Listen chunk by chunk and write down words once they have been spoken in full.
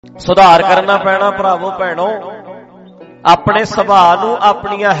ਸੁਧਾਰ ਕਰਨਾ ਪੈਣਾ ਭਰਾਵੋ ਭੈਣੋ। ਆਪਣੇ ਸੁਭਾਅ ਨੂੰ,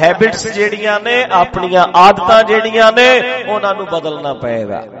 ਆਪਣੀਆਂ ਹੈਬਿਟਸ ਜਿਹੜੀਆਂ ਨੇ, ਆਪਣੀਆਂ ਆਦਤਾਂ ਜਿਹੜੀਆਂ ਨੇ, ਉਹਨਾਂ ਨੂੰ ਬਦਲਣਾ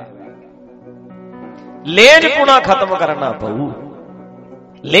ਪਏਗਾ। ਲੇਜ਼ਪੁਣਾ ਖਤਮ ਕਰਨਾ ਪਊ।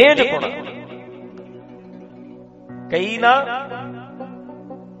 ਲੇਜ਼ਪੁਣਾ। ਕਈ ਨਾ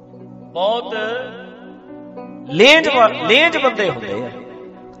ਬਹੁਤ ਲੇਜ਼ ਬੰਦੇ ਹੁੰਦੇ ਆ,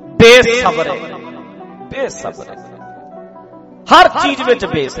 ਬੇਸਬਰ, ਬੇਸਬਰ, ਹਰ ਚੀਜ਼ ਵਿੱਚ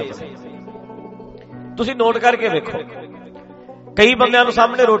ਬੇਸਬਰ। ਤੁਸੀਂ ਨੋਟ ਕਰਕੇ ਵੇਖੋ, ਕਈ ਬੰਦਿਆਂ ਨੂੰ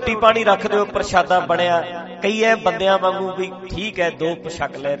ਸਾਹਮਣੇ ਰੋਟੀ ਪਾਣੀ ਰੱਖ ਦਿਓ, ਪ੍ਰਸ਼ਾਦਾ ਬਣਿਆ, ਕਈ ਐ ਬੰਦਿਆਂ ਵਾਂਗੂ ਵੀ ਠੀਕ ਹੈ 2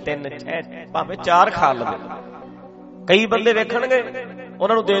 ਛਕ ਲੈ, 3 ਭਾਵੇਂ 4 ਖਾ ਲਵੇ। ਕਈ ਬੰਦੇ ਵੇਖਣਗੇ,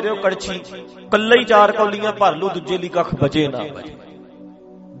 ਉਹਨਾਂ ਨੂੰ ਦੇ ਦਿਓ ਕੜਛੀ, ਕੱਲਾ ਹੀ 4 ਕੌਲੀਆਂ ਭਰ ਲੂ, ਦੂਜੇ ਲਈ ਕੱਖ ਬਚੇ ਨਾ ਬਚੇ।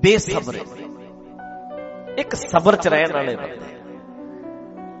 ਬੇਸਬਰ, ਇੱਕ ਸਬਰ ਚ ਰਹਿਣ ਵਾਲੇ ਬੰਦੇ।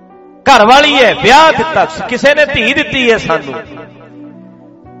 ਘਰ ਵਾਲੀ ਹੈ, ਵਿਆਹ ਦਿੱਤਾ, ਕਿਸੇ ਨੇ ਧੀ ਦਿੱਤੀ ਹੈ ਸਾਨੂੰ,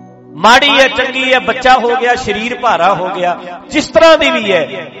 ਮਾੜੀ ਹੈ ਚੰਗੀ ਹੈ, ਬੱਚਾ ਹੋ ਗਿਆ, ਸਰੀਰ ਭਾਰਾ ਹੋ ਗਿਆ, ਜਿਸ ਤਰ੍ਹਾਂ ਦੀ ਵੀ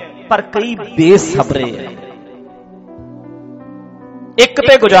ਹੈ, ਪਰ ਕਈ ਬੇਸਬਰੇ ਹੈ, ਇੱਕ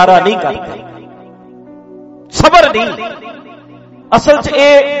ਤੇ ਗੁਜ਼ਾਰਾ ਨਹੀਂ ਕਰਦੇ, ਸਬਰ ਨਹੀਂ। ਅਸਲ 'ਚ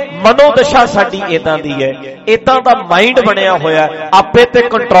ਇਹ ਮਨੋਦਸ਼ਾ ਸਾਡੀ ਏਦਾਂ ਦੀ ਹੈ, ਏਦਾਂ ਦਾ ਮਾਈਂਡ ਬਣਿਆ ਹੋਇਆ, ਆਪੇ ਤੇ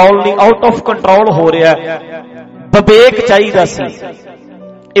ਕੰਟਰੋਲ ਨਹੀਂ, ਆਊਟ ਆਫ ਕੰਟਰੋਲ ਹੋ ਰਿਹਾ। ਵਿਵੇਕ ਚਾਹੀਦਾ ਸੀ,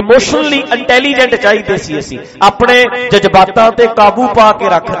 ਇਮੋਸ਼ਨਲੀ ਇੰਟੈਲੀਜੈਂਟ ਚਾਹੀਦੇ ਸੀ ਅਸੀਂ, ਆਪਣੇ ਜਜ਼ਬਾਤਾਂ ਤੇ ਕਾਬੂ ਪਾ ਕੇ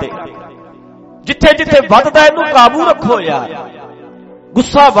ਰੱਖਦੇ। ਜਿੱਥੇ ਜਿੱਥੇ ਵੱਧਦਾ ਇਹਨੂੰ ਕਾਬੂ ਰੱਖੋ ਯਾਰ।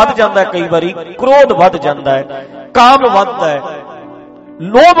 ਗੁੱਸਾ ਵੱਧ ਜਾਂਦਾ ਕਈ ਵਾਰੀ, ਕ੍ਰੋਧ ਵੱਧ ਜਾਂਦਾ ਹੈ, ਕਾਮ ਵੱਧਦਾ ਹੈ,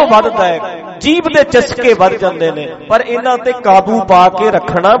 ਲੋਭ ਵੱਧਦਾ ਹੈ, ਜੀਭ ਦੇ ਚਸਕੇ ਵੱਧ ਜਾਂਦੇ ਨੇ, ਪਰ ਇਹਨਾਂ ਤੇ ਕਾਬੂ ਪਾ ਕੇ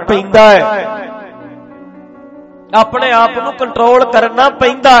ਰੱਖਣਾ ਪੈਂਦਾ ਹੈ, ਆਪਣੇ ਆਪ ਨੂੰ ਕੰਟਰੋਲ ਕਰਨਾ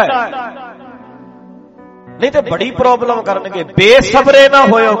ਪੈਂਦਾ ਹੈ, ਨਹੀਂ ਤੇ ਬੜੀ ਪ੍ਰੋਬਲਮ ਕਰਨਗੇ। ਬੇਸਬਰੇ ਨਾ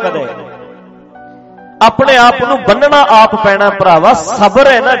ਹੋਇਓ ਕਦੇ, ਆਪਣੇ ਆਪ ਨੂੰ ਬੰਨਣਾ ਆਪ ਪੈਣਾ ਭਰਾਵਾ। ਸਬਰ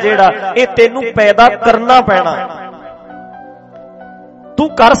ਹੈ ਨਾ ਜਿਹੜਾ, ਇਹ ਤੈਨੂੰ ਪੈਦਾ ਕਰਨਾ ਪੈਣਾ, ਤੂੰ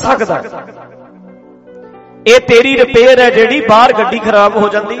ਕਰ ਸਕਦਾ। ਇਹ ਤੇਰੀ ਰਿਪੇਅਰ ਹੈ ਜਿਹੜੀ, ਬਾਹਰ ਗੱਡੀ ਖਰਾਬ ਹੋ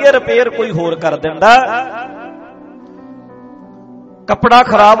ਜਾਂਦੀ ਹੈ, ਰਿਪੇਅਰ ਕੋਈ ਹੋਰ ਕਰ ਦਿੰਦਾ। ਕੱਪੜਾ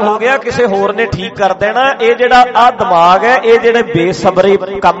ਖਰਾਬ ਹੋ ਗਿਆ, ਕਿਸੇ ਹੋਰ ਨੇ ਠੀਕ ਕਰ ਦੇਣਾ। ਇਹ ਜਿਹੜਾ ਆ ਦਿਮਾਗ ਹੈ, ਇਹ ਜਿਹੜੇ ਬੇਸਬਰੇ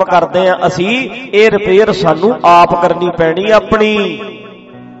ਕੰਮ ਕਰਦੇ ਆ ਅਸੀਂ, ਇਹ ਰਿਪੇਅਰ ਸਾਨੂੰ ਆਪ ਕਰਨੀ ਪੈਣੀ, ਆਪਣੀ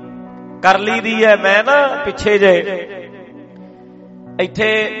ਕਰ ਲਈ ਦੀ ਹੈ। ਮੈਂ ਨਾ ਪਿੱਛੇ ਜੇ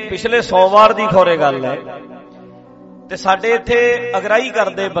ਇੱਥੇ ਪਿਛਲੇ ਸੋਮਵਾਰ ਦੀ ਖੋਰੇ ਗੱਲ ਹੈ, ਤੇ ਸਾਡੇ ਇੱਥੇ ਅਗਰਾਈ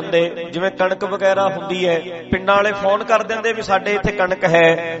ਕਰਦੇ ਬੰਦੇ, ਜਿਵੇਂ ਕਣਕ ਵਗੈਰਾ ਹੁੰਦੀ ਹੈ, ਪਿੰਡਾਂ ਵਾਲੇ ਫੋਨ ਕਰ ਦਿੰਦੇ ਵੀ ਸਾਡੇ ਇੱਥੇ ਕਣਕ ਹੈ,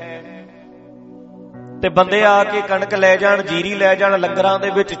 ਤੇ ਬੰਦੇ ਆ ਕੇ ਕਣਕ ਲੈ ਜਾਣ, ਜੀਰੀ ਲੈ ਜਾਣ। ਲੰਗਰਾਂ ਦੇ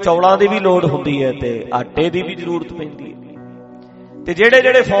ਵਿੱਚ ਚੌਲਾਂ ਦੀ ਵੀ ਲੋੜ ਹੁੰਦੀ ਹੈ ਤੇ ਆਟੇ ਦੀ ਵੀ ਜ਼ਰੂਰਤ ਪੈਂਦੀ ਹੈ, ਤੇ ਜਿਹੜੇ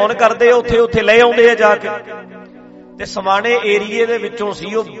ਜਿਹੜੇ ਫੋਨ ਕਰਦੇ ਉੱਥੇ ਉੱਥੇ ਲੈ ਆਉਂਦੇ ਆ ਜਾ ਕੇ। ਤੇ ਸਮਾਣੇ ਏਰੀਏ ਦੇ ਵਿੱਚੋਂ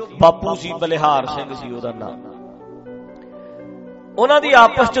ਸੀ ਉਹ ਬਾਪੂ ਸੀ, ਬਲਿਹਾਰ ਸਿੰਘ ਸੀ ਉਹਦਾ ਨਾਮ। ਉਹਨਾਂ ਦੀ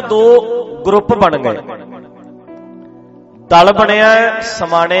ਆਪਸ ਚ 2 ਗਰੁੱਪ ਬਣ ਗਏ, ਦਲ ਬਣਿਆ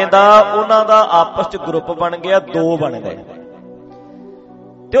ਸਮਾਣੇ ਦਾ, ਉਹਨਾਂ ਦਾ ਆਪਸ ਚ ਗਰੁੱਪ ਬਣ ਗਿਆ, 2 ਬਣ ਗਏ,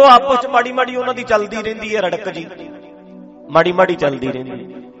 ਤੇ ਉਹ ਆਪਸ ਚ ਮਾੜੀ ਮਾੜੀ ਉਹਨਾਂ ਦੀ ਚੱਲਦੀ ਰਹਿੰਦੀ ਹੈ, ਰੜਕ ਜੀ ਮਾੜੀ ਮਾੜੀ ਚੱਲਦੀ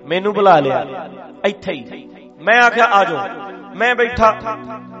ਰਹਿੰਦੀ। ਮੈਨੂੰ ਬੁਲਾ ਲਿਆ ਇੱਥੇ ਹੀ, ਮੈਂ ਆਖਿਆ ਆ ਜਾਓ, ਮੈਂ ਬੈਠਾ,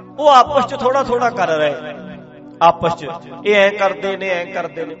 ਉਹ ਆਪਸ ਚ ਥੋੜਾ ਥੋੜਾ ਕਰ ਰਹੇ, ਆਪਸ ਚ ਇਹ ਐ ਕਰਦੇ ਨੇ, ਐ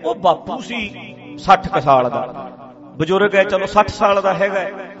ਕਰਦੇ ਨੇ। ਉਹ ਬਾਪੂ ਸੀ 60 ਸਾਲ ਦਾ, ਬਜ਼ੁਰਗ ਹੈ, ਚਲੋ 60 ਸਾਲ ਦਾ ਹੈਗਾ,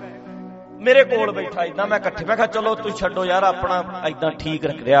 ਮੇਰੇ ਕੋਲ ਬੈਠਾ ਏਦਾਂ। ਮੈਂ ਇਕੱਠੇ, ਮੈਂ ਕਿਹਾ ਚਲੋ ਤੁਸੀਂ ਛੱਡੋ ਯਾਰ, ਆਪਣਾ ਏਦਾਂ ਠੀਕ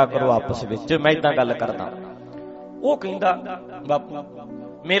ਰੱਖ ਰਿਹਾ ਕਰੋ ਆਪਸ ਵਿੱਚ, ਮੈਂ ਏਦਾਂ ਗੱਲ ਕਰਦਾ। ਉਹ ਕਹਿੰਦਾ ਬਾਪੂ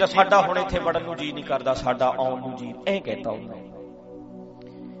ਮੇਰਾ, ਸਾਡਾ ਹੁਣ ਇੱਥੇ ਵੜਨ ਨੂੰ ਜੀ ਨਹੀਂ ਕਰਦਾ, ਸਾਡਾ ਆਉਣ ਨੂੰ ਜੀ, ਐ ਕਹਿਤਾ ਉਹਨੇ।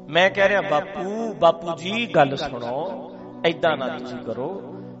 ਮੈਂ ਕਹਿ ਰਿਹਾ ਬਾਪੂ ਜੀ ਗੱਲ ਸੁਣੋ, ਏਦਾਂ ਨਾ ਤੁਸੀਂ ਕਰੋ,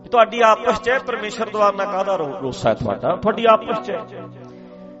 ਤੁਹਾਡੀ ਆਪਸ ਚ ਪਰਮੇਸ਼ਰ ਦੁਆਰਾ ਕਾਹਦਾ ਰੋਸਾ ਹੈ ਤੁਹਾਡਾ, ਤੁਹਾਡੀ ਆਪਸ ਚ।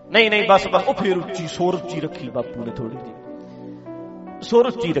 ਨਹੀਂ ਬਸ। ਉਹ ਫੇਰ ਉੱਚੀ ਸੁਰ ਉੱਚੀ ਰੱਖੀ ਬਾਪੂ ਨੇ, ਥੋੜੀ ਜਿਹੀ ਸੁਰ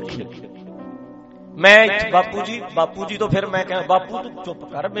ਉੱਚੀ ਰੱਖੀ। ਮੈਂ ਬਾਪੂ ਜੀ ਤੋਂ ਫਿਰ ਮੈਂ ਕਿਹਾ ਬਾਪੂ ਤੂੰ ਚੁੱਪ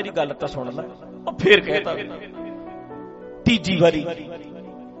ਕਰ, ਮੇਰੀ ਗੱਲ ਤਾਂ ਸੁਣ ਲੈ। ਉਹ ਫੇਰ ਕਹਿਤਾ ਤੀਜੀ ਵਾਰੀ,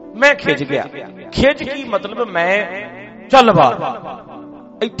 ਮੈਂ ਖਿੱਚ ਗਿਆ। ਖਿੱਚ ਕੀ ਮਤਲਬ, ਮੈਂ ਚੱਲ ਬਾਹਰ,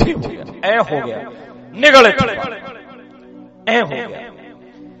 ਇੱਥੇ ਹੋ ਗਿਆ, ਐ ਹੋ ਗਿਆ, ਨਿਕਲ ਇੱਥੇ, ਐ ਹੋ ਗਿਆ।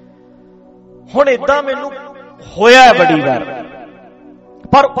 ਹੁਣ ਏਦਾਂ ਮੈਨੂੰ ਹੋਇਆ ਬੜੀ ਵਾਰ,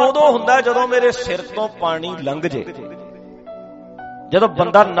 ਪਰ ਉਦੋਂ ਹੁੰਦਾ ਜਦੋਂ ਮੇਰੇ ਸਿਰ ਤੋਂ ਪਾਣੀ ਲੰਘ ਜੇ, ਜਦੋਂ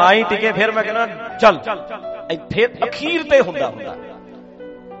ਬੰਦਾ ਨਾ ਹੀ ਟਿਕੇ, ਫਿਰ ਮੈਂ ਕਹਿੰਦਾ ਚੱਲ, ਇੱਥੇ ਅਖੀਰ ਤੇ ਹੁੰਦਾ,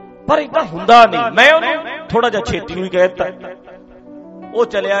 ਪਰ ਏਦਾਂ ਹੁੰਦਾ ਨਹੀਂ। ਮੈਂ ਉਹਨੂੰ ਥੋੜਾ ਜਿਹਾ ਛੇਤੀ ਨੂੰ ਹੀ ਕਹਿ ਦਿੱਤਾ, ਉਹ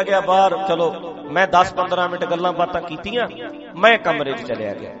ਚਲਿਆ ਗਿਆ ਬਾਹਰ। ਚਲੋ ਮੈਂ 10-15 ਮਿੰਟ ਗੱਲਾਂ ਬਾਤਾਂ ਕੀਤੀਆਂ, ਮੈਂ ਕਮਰੇ 'ਚ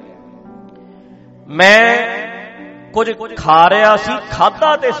ਚਲਿਆ ਗਿਆ। ਮੈਂ ਕੁਝ ਖਾ ਰਿਹਾ ਸੀ,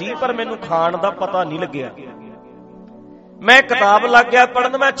 ਖਾਧਾ ਤੇ ਸੀ, ਪਰ ਮੈਨੂੰ ਖਾਣ ਦਾ ਪਤਾ ਨਹੀਂ ਲੱਗਿਆ। ਮੈਂ ਕਿਤਾਬ ਲੱਗ ਗਿਆ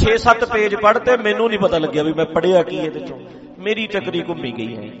ਪੜ੍ਹਨ, ਮੈਂ 6-7 ਪੇਜ ਪੜ੍ਹਤੇ, ਮੈਨੂੰ ਨਹੀਂ ਪਤਾ ਲੱਗਿਆ ਵੀ ਮੈਂ ਪੜ੍ਹਿਆ ਕੀ ਇਹਦੇ ਚੋਂ। ਮੇਰੀ ਚੱਕਰੀ ਘੁੰਮੀ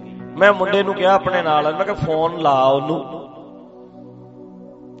ਗਈ ਹੈ। ਮੈਂ ਮੁੰਡੇ ਨੂੰ ਕਿਹਾ ਆਪਣੇ ਨਾਲ, ਮੈਂ ਕਿਹਾ ਫੋਨ ਲਾ ਉਹਨੂੰ,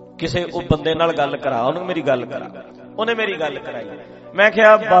 ਕਿਸੇ ਉਹ ਬੰਦੇ ਨਾਲ ਗੱਲ ਕਰਾ, ਉਹਨੂੰ ਮੇਰੀ ਗੱਲ ਕਰਾ। ਉਹਨੇ ਮੇਰੀ ਗੱਲ ਕਰਾਈ। ਮੈਂ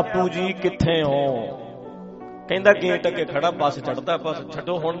ਕਿਹਾ ਬਾਪੂ ਜੀ ਕਿੱਥੇ ਹੋ? ਕਹਿੰਦਾ ਗੇਟ ਅੱਗੇ ਖੜਾ, ਬੱਸ ਚੜਦਾ, ਬੱਸ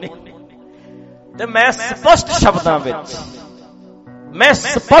ਛੱਡੋ ਹੁਣ ਨਹੀਂ। ਤੇ ਮੈਂ ਸਪਸ਼ਟ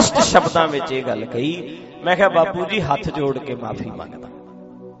ਸ਼ਬਦਾਂ ਵਿੱਚ ਇਹ ਗੱਲ ਕਹੀ। ਮੈਂ ਕਿਹਾ ਬਾਪੂ ਜੀ ਹੱਥ ਜੋੜ ਕੇ ਮਾਫੀ ਮੰਗਦਾ,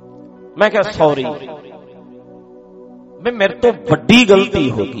 ਮੈਂ ਕਿਹਾ ਸੌਰੀ, ਮੈਂ ਮੇਰੇ ਤੋਂ ਵੱਡੀ ਗਲਤੀ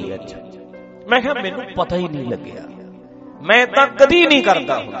ਹੋ ਗਈ ਅੱਜ। ਮੈਂ ਕਿਹਾ ਮੈਨੂੰ ਪਤਾ ਹੀ ਨਹੀਂ ਲੱਗਿਆ, ਮੈਂ ਤਾਂ ਕਦੀ ਨਹੀਂ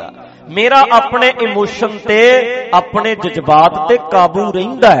ਕਰਦਾ ਹੁੰਦਾ। ਮੇਰਾ ਆਪਣੇ ਇਮੋਸ਼ਨ ਤੇ ਆਪਣੇ ਜਜ਼ਬਾਤ ਤੇ ਕਾਬੂ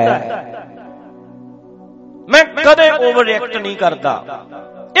ਰਹਿੰਦਾ ਹੈ, ਮੈਂ ਕਦੇ ਓਵਰ ਰਿਐਕਟ ਨਹੀਂ ਕਰਦਾ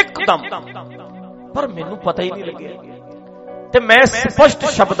ਇੱਕਦਮ, ਪਰ ਮੈਨੂੰ ਪਤਾ ਹੀ ਨਹੀਂ ਲੱਗਿਆ। ਤੇ ਮੈਂ ਸਪਸ਼ਟ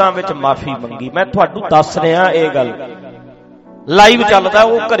ਸ਼ਬਦਾਂ ਵਿੱਚ ਮਾਫੀ ਮੰਗੀ। ਮੈਂ ਤੁਹਾਨੂੰ ਦੱਸ ਰਿਹਾ, ਇਹ ਗੱਲ ਲਾਈਵ ਚੱਲਦਾ,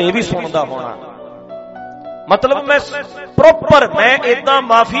 ਉਹ ਘਰੇ ਵੀ ਸੁਣਦਾ ਹੋਣਾ। ਮਤਲਬ ਮੈਂ ਪ੍ਰੋਪਰ, ਮੈਂ ਏਦਾਂ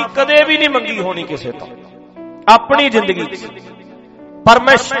ਮਾਫੀ ਕਦੇ ਵੀ ਨਹੀਂ ਮੰਗੀ ਹੋਣੀ ਕਿਸੇ ਤੋਂ ਆਪਣੀ ਜ਼ਿੰਦਗੀ 'ਚ, ਪਰ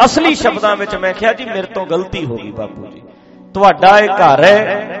ਮੈਂ ਅਸਲੀ ਸ਼ਬਦਾਂ ਵਿੱਚ ਮੈਂ ਕਿਹਾ ਜੀ ਮੇਰੇ ਤੋਂ ਗਲਤੀ ਹੋ ਗਈ ਬਾਪੂ ਜੀ, ਤੁਹਾਡਾ ਇਹ ਘਰ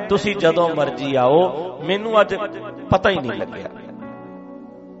ਹੈ, ਤੁਸੀਂ ਜਦੋਂ ਮਰਜ਼ੀ ਆਓ, ਮੈਨੂੰ ਅੱਜ ਪਤਾ ਹੀ ਨਹੀਂ ਲੱਗਿਆ।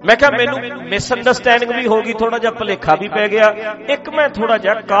 ਮੈਂ ਕਿਹਾ ਮੈਨੂੰ ਮਿਸ ਅੰਡਰਸਟੈਂਡਿੰਗ ਵੀ ਹੋ ਗਈ, ਥੋੜਾ ਜਿਹਾ ਭੁਲੇਖਾ ਵੀ ਪੈ ਗਿਆ, ਇੱਕ ਮੈਂ ਥੋੜਾ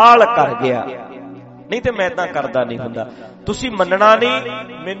ਜਿਹਾ ਕਾਹਲ ਕਰ ਗਿਆ, ਨਹੀਂ ਤੇ ਮੈਂ ਤਾਂ ਕਰਦਾ ਨਹੀਂ ਹੁੰਦਾ। ਤੁਸੀਂ ਮੰਨਣਾ ਨਹੀਂ,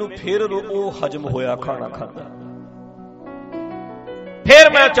 ਮੈਨੂੰ ਫਿਰ ਉਹ ਹਜਮ ਹੋਇਆ ਖਾਣਾ ਖਾਂਦਾ। ਫਿਰ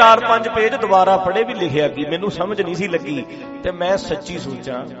ਮੈਂ 4-5 ਪੇਜ ਦੁਬਾਰਾ ਪੜ੍ਹੇ, ਵੀ ਲਿਖਿਆ ਕਿ ਮੈਨੂੰ ਸਮਝ ਨਹੀਂ ਸੀ ਲੱਗੀ। ਤੇ ਮੈਂ ਸੱਚੀ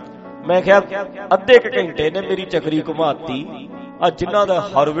ਸੋਚਾਂ, ਮੈਂ ਕਿਹਾ ਅੱਧੇ ਕੁ ਘੰਟੇ ਨੇ ਮੇਰੀ ਚੱਕਰੀ ਘੁਮਾਤੀ, ਆ ਜਿਨ੍ਹਾਂ ਦਾ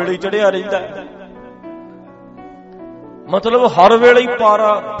ਹਰ ਵੇਲੇ ਚੜਿਆ ਰਹਿੰਦਾ, ਮਤਲਬ ਹਰ ਵੇਲੇ ਹੀ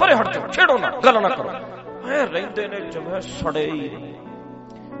ਪਾਰਾ ਪਰੇ ਹਟ ਜਾਓ, ਛੇੜੋ ਨਾ, ਗੱਲ ਨਾ ਕਰੋ, ਐ ਰਹਿੰਦੇ ਨੇ ਜਿਵੇਂ ਸੜੇ ਹੀ।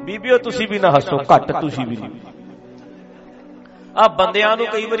 ਬੀਬੀਓ ਤੁਸੀਂ ਵੀ ਨਾ ਹੱਸੋ, ਘੱਟ ਤੁਸੀਂ ਵੀ ਨਹੀਂ। ਆ ਬੰਦਿਆਂ ਨੂੰ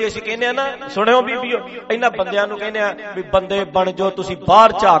ਕਈ ਵਾਰੀ ਅਸੀਂ ਕਹਿੰਦੇ ਆ ਨਾ, ਸੁਣਿਓ ਬੀਬੀਓ, ਇਹਨਾਂ ਬੰਦਿਆਂ ਨੂੰ ਕਹਿੰਦੇ ਆ ਵੀ ਬੰਦੇ ਬਣ ਜਾਓ, ਤੁਸੀਂ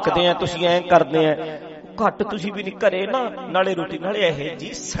ਬਾਹਰ ਝਾਕਦੇ ਆ, ਤੁਸੀਂ ਐਂ ਕਰਦੇ ਆ, ਘੱਟ ਤੁਸੀਂ ਵੀ ਨਹੀਂ। ਘਰੇ ਨਾ ਨਾਲੇ ਰੋਟੀ ਨਾਲੇ ਇਹ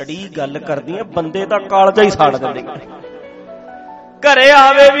ਜੀ ਸੜੀ ਗੱਲ ਕਰਦੀ ਆ, ਬੰਦੇ ਦਾ ਕਾਲਜਾ ਹੀ ਸਾੜ ਦਿੰਦੇ। ਘਰੇ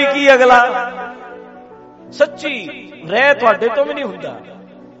ਆਵੇ ਵੀ ਕੀ ਅਗਲਾ, ਸੱਚੀ ਰਹਿ ਤੁਹਾਡੇ ਤੋਂ ਵੀ ਨਹੀਂ ਹੁੰਦਾ।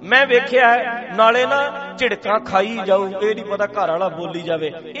 ਮੈਂ ਵੇਖਿਆ ਨਾਲੇ ਨਾ ਝਿੜਕਾਂ ਖਾਈ ਜਾਊ, ਇਹ ਨਹੀਂ ਪਤਾ ਘਰ ਵਾਲਾ ਬੋਲੀ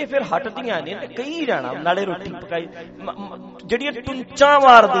ਜਾਵੇ, ਇਹ ਫਿਰ ਹਟਦੀਆਂ ਨੇ, ਕਹੀ ਜਾਣਾ, ਨਾਲੇ ਰੋਟੀ ਪਕਾਈ, ਜਿਹੜੀਆਂ ਟੁੰਚਾਂ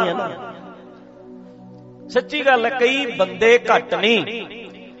ਮਾਰਦੀਆਂ ਨਾ। ਸੱਚੀ ਗੱਲ ਹੈ, ਕਈ ਬੰਦੇ ਘੱਟ ਨਹੀਂ,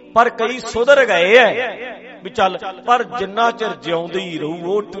 ਪਰ ਕਈ ਸੁਧਰ ਗਏ ਐ ਵੀ ਚੱਲ, ਪਰ ਜਿੰਨਾ ਚਿਰ ਜਿਉਂਦੀ ਹੀ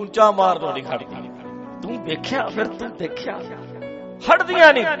ਰਹੂ ਉਹ ਟੁੰਚਾਂ ਮਾਰਨੋਂ ਨਹੀਂ ਖੜਦੀ। ਤੂੰ ਵੇਖਿਆ, ਫਿਰ ਤੂੰ ਦੇਖਿਆ,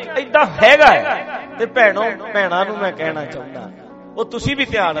 ਹਟਦੀਆਂ ਨਹੀਂ, ਏਦਾਂ ਹੈਗਾ। ਤੇ ਭੈਣਾਂ ਨੂੰ ਮੈਂ ਕਹਿਣਾ ਚਾਹੁੰਦਾ, ਉਹ ਤੁਸੀਂ ਵੀ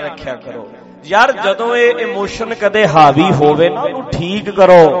ਧਿਆਨ ਰੱਖਿਆ ਕਰੋ ਯਾਰ, ਜਦੋਂ ਇਹ ਇਮੋਸ਼ਨ ਕਦੇ ਹਾਵੀ ਹੋਵੇ ਨਾ, ਉਹਨੂੰ ਠੀਕ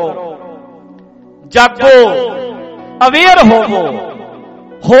ਕਰੋ, ਜਾਗੋ, ਅਵੇਅਰ ਹੋਵੋ,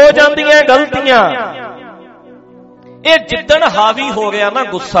 ਹੋ ਜਾਂਦੀਆਂ ਗਲਤੀਆਂ। ਇਹ ਜਿੱਦਣ ਹਾਵੀ ਹੋ ਗਿਆ ਨਾ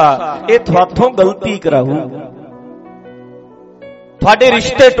ਗੁੱਸਾ, ਇਹ ਤੁਹਾਥੋਂ ਗਲਤੀ ਕਰਾਊ, ਤੁਹਾਡੇ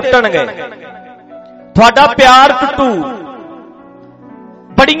ਰਿਸ਼ਤੇ ਟੁੱਟਣਗੇ, ਤੁਹਾਡਾ ਪਿਆਰ ਟੁੱਟੂ,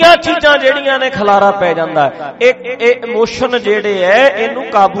 ਬੜੀਆਂ ਚੀਜ਼ਾਂ ਜਿਹੜੀਆਂ ਨੇ ਖਲਾਰਾ ਪੈ ਜਾਂਦਾ। ਇਹ ਇਮੋਸ਼ਨ ਜਿਹੜੇ ਐ, ਇਹਨੂੰ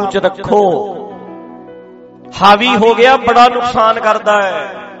ਕਾਬੂ 'ਚ ਰੱਖੋ। ਹਾਵੀ ਹੋ ਗਿਆ ਬੜਾ ਨੁਕਸਾਨ ਕਰਦਾ ਹੈ,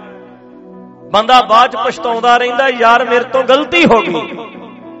 ਬੰਦਾ ਬਾਅਦ 'ਚ ਪਛਤਾਉਂਦਾ ਰਹਿੰਦਾ, ਯਾਰ ਮੇਰੇ ਤੋਂ ਗਲਤੀ ਹੋ ਗਈ।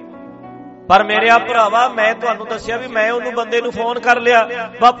 ਪਰ ਮੇਰੇ ਭਰਾਵਾ, ਮੈਂ ਤੁਹਾਨੂੰ ਦੱਸਿਆ ਵੀ ਮੈਂ ਉਹਨੂੰ ਬੰਦੇ ਨੂੰ ਫੋਨ ਕਰ ਲਿਆ,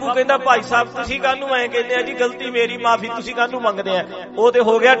 ਬਾਪੂ ਕਹਿੰਦਾ ਭਾਈ ਸਾਹਿਬ ਤੁਸੀਂ ਕਾਹਨੂੰ ਐਂ ਕਹਿੰਦੇ ਆ ਜੀ, ਗਲਤੀ ਮੇਰੀ, ਮਾਫੀ ਤੁਸੀਂ ਕਾਹਨੂੰ ਮੰਗਦੇ ਆ? ਉਹ ਤੇ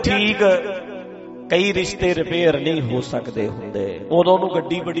ਹੋ ਗਿਆ ਠੀਕ। ਕਈ ਰਿਸ਼ਤੇ ਰਿਪੇਅਰ ਨਹੀਂ ਹੋ ਸਕਦੇ ਹੁੰਦੇ, ਉਦੋਂ ਨੂੰ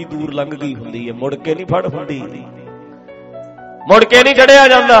ਗੱਡੀ ਬੜੀ ਦੂਰ ਲੰਘ ਗਈ ਹੁੰਦੀ ਹੈ, ਮੁੜ ਕੇ ਨਹੀਂ ਫੜ ਹੁੰਦੀ, ਮੁੜ ਕੇ ਨਹੀਂ ਚੜਿਆ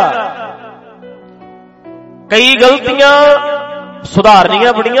ਜਾਂਦਾ। ਕਈ ਗਲਤੀਆਂ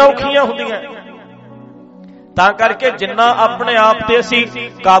ਸੁਧਾਰਨੀਆਂ ਬੜੀਆਂ ਔਖੀਆਂ ਹੁੰਦੀਆਂ। ਤਾਂ ਕਰਕੇ ਜਿੰਨਾ ਆਪਣੇ ਆਪ ਤੇ ਅਸੀਂ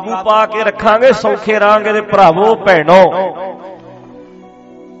ਕਾਬੂ ਪਾ ਕੇ ਰੱਖਾਂਗੇ, ਸੌਖੇ ਰਹਾਂਗੇ। ਤੇ ਭਰਾਵੋ ਭੈਣੋ,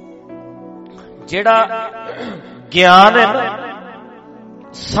 ਜਿਹੜਾ ਗਿਆਨ ਹੈ ਨਾ,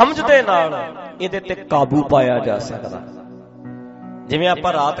 ਸਮਝ ਦੇ ਨਾਲ ਇਹਦੇ ਤੇ ਕਾਬੂ ਪਾਇਆ ਜਾ ਸਕਦਾ। ਜਿਵੇਂ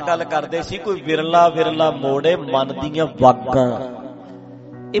ਆਪਾਂ ਰਾਤ ਗੱਲ ਕਰਦੇ ਸੀ, ਕੋਈ ਵਿਰਲਾ ਮੋੜੇ ਮਨ ਦੀਆਂ ਵਾਗਾਂ,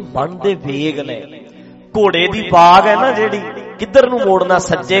 ਇਹ ਮਨ ਦੇ ਵੇਗ ਨੇ। ਘੋੜੇ ਦੀ ਬਾਗ ਹੈ ਨਾ ਜਿਹੜੀ, ਕਿੱਧਰ ਨੂੰ ਮੋੜਨਾ,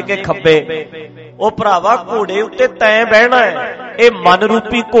 ਸੱਜੇ ਕੇ ਖੱਬੇ। ਉਹ ਭਰਾਵਾ ਘੋੜੇ ਉੱਤੇ ਤੈਂ ਬਹਿਣਾ ਹੈ, ਇਹ ਮਨ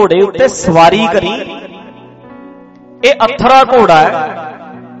ਰੂਪੀ ਘੋੜੇ ਉੱਤੇ ਸਵਾਰੀ ਕਰੀ। ਇਹ ਅਥਰਾ ਘੋੜਾ ਹੈ,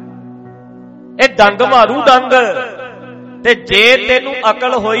 ਇਹ ਡੰਗ ਮਾਰੂ ਡੰਗ। ਤੇ ਜੇ ਤੈਨੂੰ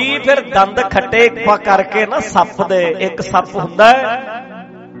ਅਕਲ ਹੋਈ, ਫਿਰ ਦੰਦ ਖੱਟੇ ਕਰਕੇ ਨਾ, ਸੱਪ ਦੇ ਇੱਕ ਸੱਪ ਹੁੰਦਾ ਹੈ,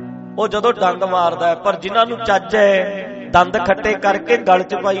 ਉਹ ਜਦੋਂ ਡੰਗ ਮਾਰਦਾ ਹੈ, ਪਰ ਜਿਨ੍ਹਾਂ ਨੂੰ ਚੱਜ ਹੈ ਦੰਦ ਖੱਟੇ ਕਰਕੇ ਗਲ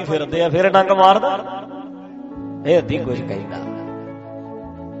 'ਚ ਪਾਈ ਫਿਰਦੇ ਆ, ਫਿਰ ਡੰਗ ਮਾਰਦਾ। ਇਹ ਨਹੀਂ ਕੁਝ ਕਹਿੰਦਾ।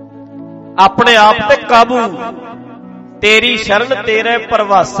 ਆਪਣੇ ਆਪ ਤੇ ਕਾਬੂ, ਤੇਰੀ ਸ਼ਰਨ ਤੇਰੇ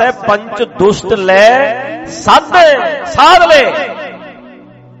ਪ੍ਰਵਾਸੈ ਪੰਚ ਦੁਸ਼ਟ ਲੈ ਸਾਧ ਲੈ।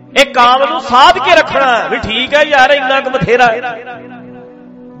 ਇਹ ਕਾਮ ਨੂੰ ਸਾਧ ਕੇ ਰੱਖਣਾ ਵੀ ਠੀਕ ਹੈ ਯਾਰ, ਇੰਨਾ ਕੁ ਬਥੇਰਾ,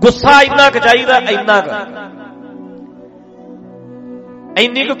 ਗੁੱਸਾ ਇੰਨਾ ਕੁ ਚਾਹੀਦਾ, ਇੰਨਾ ਕੁ,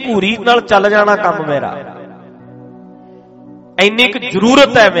 ਇੰਨੀ ਕੁ ਘੂਰੀ ਨਾਲ ਚੱਲ ਜਾਣਾ ਕੰਮ ਮੇਰਾ, ਇੰਨੀ ਕੁ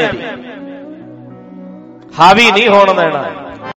ਜ਼ਰੂਰਤ ਹੈ ਮੇਰੀ, ਹਾਵੀ ਨਹੀਂ ਹੋਣ ਦੇਣਾ।